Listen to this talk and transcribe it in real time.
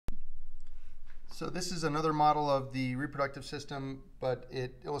So this is another model of the reproductive system, but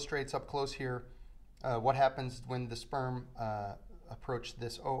it illustrates up close here what happens when the sperm approach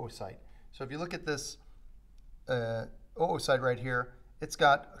this oocyte. So if you look at this oocyte right here, it's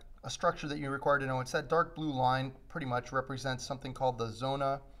got a structure that you're required to know. It's that dark blue line pretty much represents something called the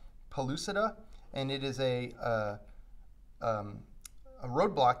zona pellucida, and it is a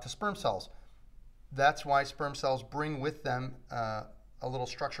roadblock to sperm cells. That's why sperm cells bring with them a little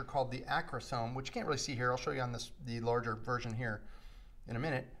structure called the acrosome, which you can't really see here. I'll show you on the larger version here in a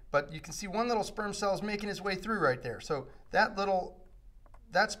minute. But you can see one little sperm cell is making its way through right there. So that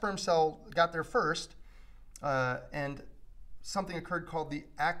sperm cell got there first, and something occurred called the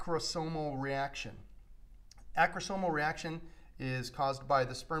acrosomal reaction. Acrosomal reaction is caused by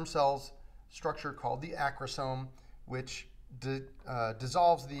the sperm cell's structure called the acrosome, which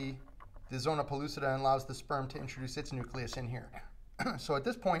dissolves the zona pellucida and allows the sperm to introduce its nucleus in here. So at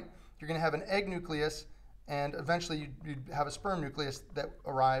this point, you're going to have an egg nucleus, and eventually you'd have a sperm nucleus that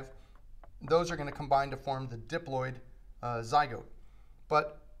arrive. Those are going to combine to form the diploid zygote.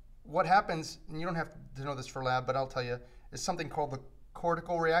 But what happens, and you don't have to know this for lab, but I'll tell you, is something called the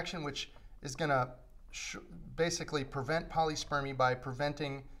cortical reaction, which is going to basically prevent polyspermy by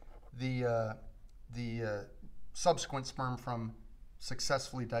preventing the subsequent sperm from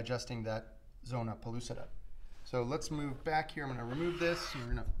successfully digesting that zona pellucida. So let's move back here. I'm going to remove this. And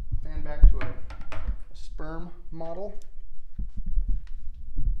we're going to fan back to a sperm model.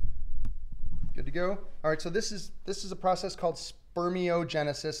 Good to go. All right. So this is a process called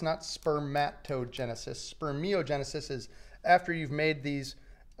spermiogenesis, not spermatogenesis. Spermiogenesis is after you've made these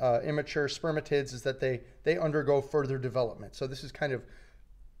immature spermatids, is that they undergo further development. So this is kind of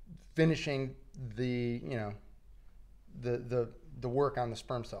finishing the work on the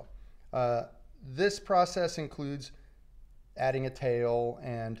sperm cell. This process includes adding a tail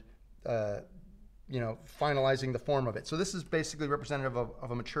and finalizing the form of it. So this is basically representative of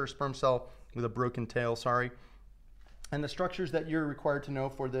a mature sperm cell with a broken tail, And the structures that you're required to know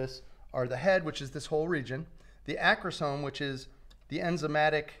for this are the head, which is this whole region, the acrosome, which is the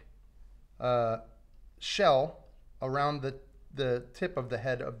enzymatic shell around the tip of the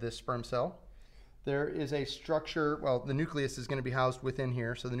head of this sperm cell. There is a structure, well, the nucleus is going to be housed within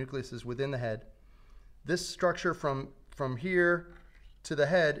here, so the nucleus is within the head. This structure from here to the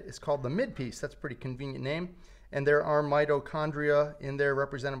head is called the midpiece. That's a pretty convenient name. And there are mitochondria in there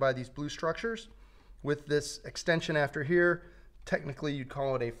represented by these blue structures. With this extension after here, technically you'd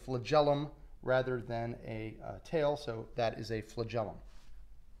call it a flagellum rather than a tail, so that is a flagellum.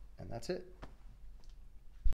 And that's it.